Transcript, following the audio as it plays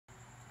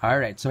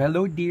Alright, so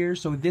hello dear.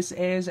 So this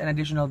is an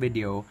additional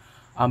video,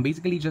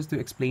 basically just to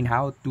explain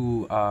how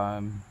to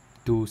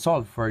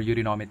solve for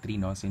urinometry,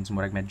 no, since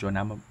murag medyo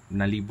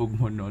nalibog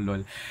mo, no,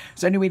 lol.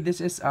 So anyway,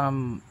 this is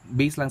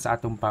based lang sa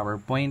atong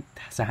PowerPoint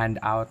sa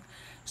handout.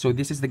 So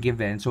this is the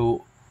given.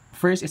 So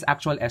first is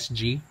actual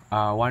SG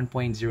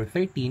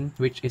 1.013,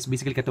 which is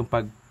basically katong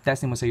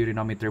pag-test mo sa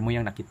urinometer mo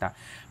yung nakita.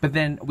 But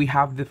then we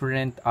have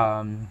different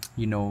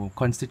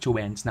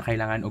constituents na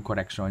kailangan og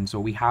correction.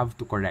 So we have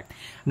to correct.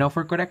 Now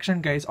for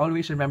correction, guys,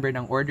 always remember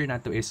ng order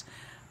nato is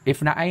if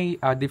na ay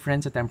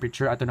difference sa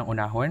temperature ato ng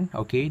unahon,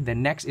 okay?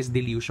 Then next is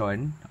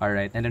dilution, all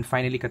right? And then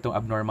finally katong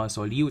abnormal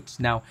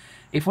solutes. Now,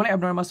 if wala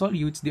abnormal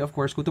solutes, di of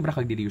course kutob ra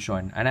kag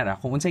dilution. Anara,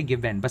 kung unsay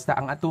given, basta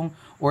ang atong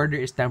order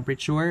is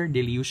temperature,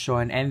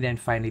 dilution, and then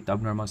finally to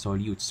abnormal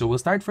solutes. So we'll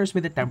start first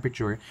with the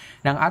temperature.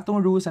 Nang atong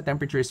rule sa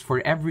temperature is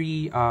for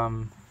every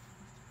 3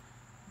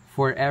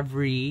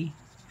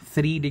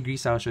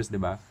 degrees Celsius,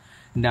 diba?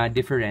 Na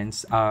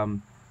difference,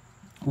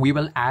 we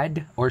will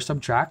add or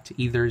subtract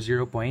either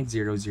 0.001.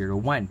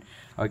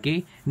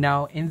 Okay?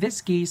 Now, in this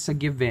case, a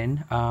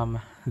given,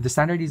 the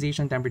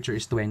standardization temperature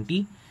is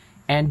 20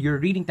 and your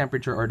reading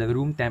temperature or the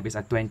room temp is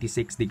at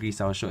 26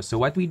 degrees Celsius.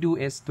 So what we do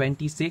is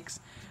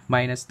 26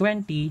 minus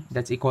 20,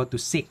 that's equal to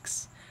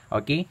 6.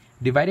 Okay?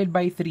 Divided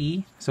by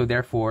 3, so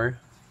therefore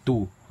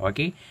 2.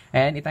 Okay?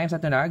 And it times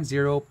nato nag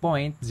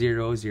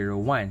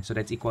 0.001. So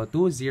that's equal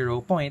to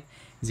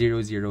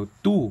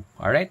 0.002.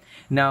 Alright?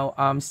 Now,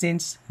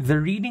 since the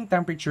reading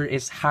temperature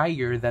is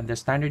higher than the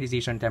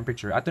standardization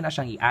temperature, ato na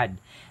siyang i-add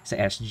sa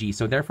SG.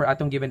 So therefore,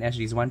 atong given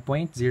SG is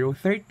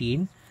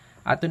 1.013.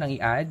 Ato nang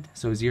i-add.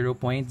 So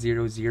 0.002.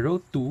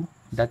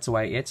 That's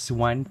why it's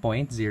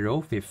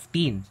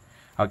 1.015.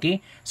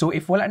 Okay? So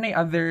if wala na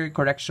other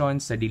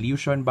corrections sa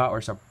dilution ba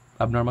or sa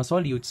abnormal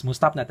solutes, mo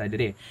stop na ta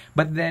dire.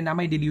 But then na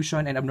may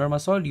dilution and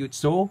abnormal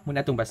solutes, so muna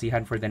itong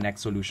basihan for the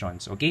next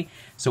solutions. Okay?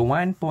 So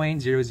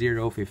 1.0015.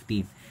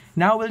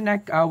 Now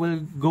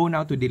we'll go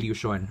now to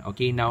dilution.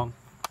 Okay? Now,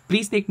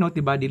 please take note,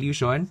 diba,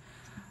 dilution.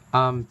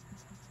 Ang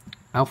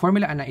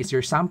formula ana is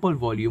your sample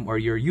volume or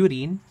your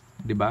urine,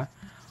 diba,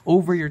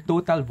 over your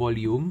total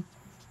volume,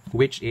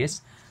 which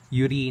is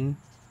urine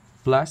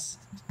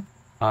plus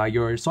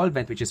your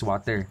solvent, which is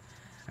water.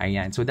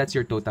 Ayan. So that's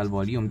your total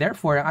volume.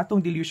 Therefore, ang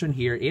atong dilution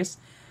here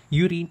is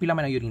urine. Pila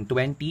man ang urine?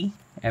 20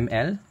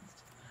 ml.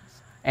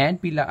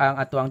 And pila ang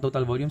ato ang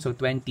total volume? So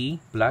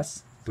 20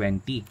 plus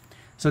 20.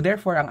 So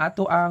therefore, ang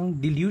ato ang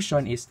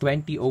dilution is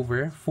 20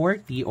 over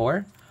 40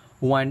 or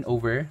 1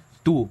 over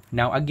 2.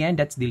 Now again,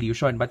 that's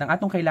dilution. But ang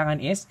atong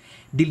kailangan is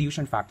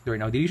dilution factor.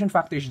 Now dilution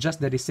factor is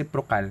just the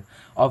reciprocal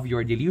of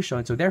your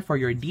dilution. So therefore,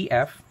 your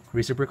DF,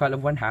 reciprocal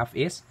of 1/2,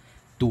 is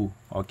 2.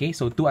 Okay?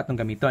 So 2 atong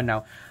gamiton.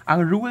 Now,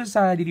 ang rule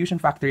sa dilution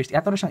factor is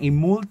ato na siyang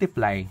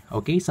i-multiply,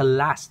 okay, sa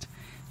last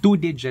 2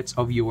 digits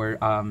of your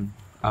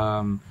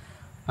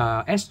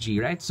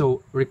SG, right?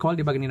 So recall,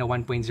 di ba ganina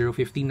 1.015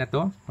 na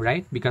to,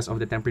 right? Because of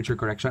the temperature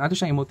correction. Ato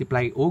siyang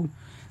i-multiply og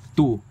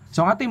 2.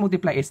 So ang ato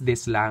i-multiply is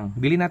this lang.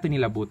 Dili nato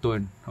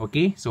nilabuton.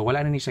 Okay? So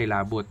wala na ni siya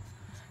ilabot.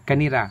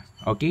 Kanira.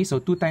 Okay?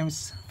 So 2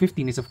 times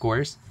 15 is of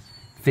course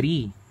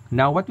 3.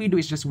 Now what we do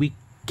is just we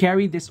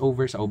carry this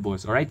over sa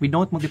ubos. Alright? We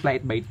don't multiply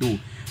it by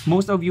 2.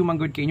 Most of you,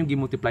 manggod kayo,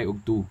 gi-multiply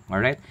og 2.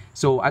 Alright?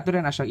 So, ato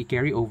rin na siyang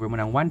i-carry over mo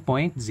ng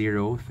 1.030.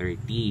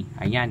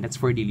 Ayan, that's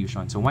for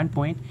dilution. So,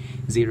 1.030.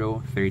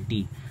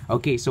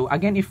 Okay, so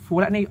again, if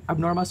wala na yung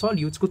abnormal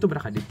solutes, kutob ra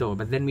ka dito.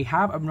 But then we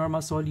have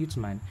abnormal solutes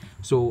man.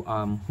 So,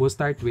 we'll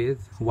start with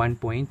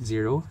 1.030.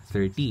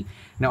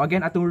 Now,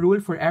 again, atong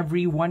rule, for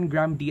every 1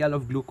 gram DL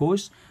of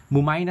glucose,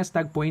 mo minus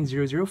tag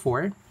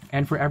 0.004.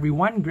 And for every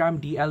 1 gram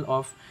DL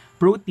of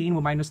protein,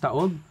 mo minus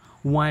taog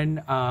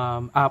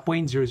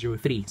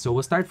 0.003. So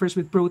we'll start first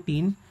with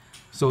protein.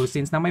 So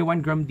since na may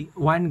 1 gram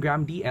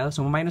DL,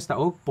 so mo minus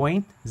taog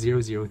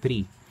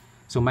 0.003.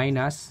 So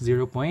minus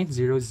 0.003,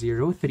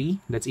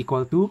 that's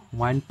equal to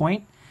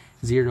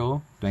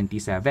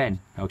 1.027.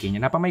 Okay,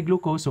 nya na pa may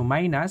glucose, so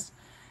minus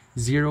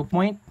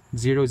 0.004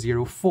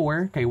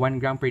 kay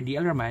 1 gram per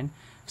DL raman.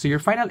 So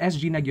your final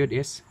SG na gyud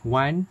is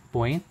 1.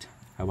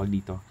 Wag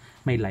dito.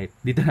 May light.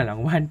 Dito na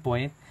lang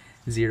 1.023.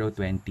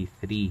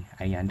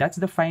 Ayan,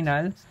 that's the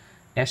final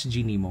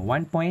SG nimo,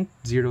 1.023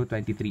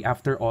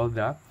 after all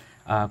the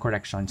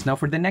corrections. Now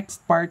for the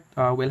next part,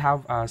 we'll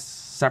have a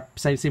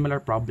similar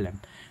problem.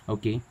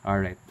 Okay,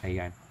 all right.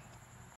 Ayan.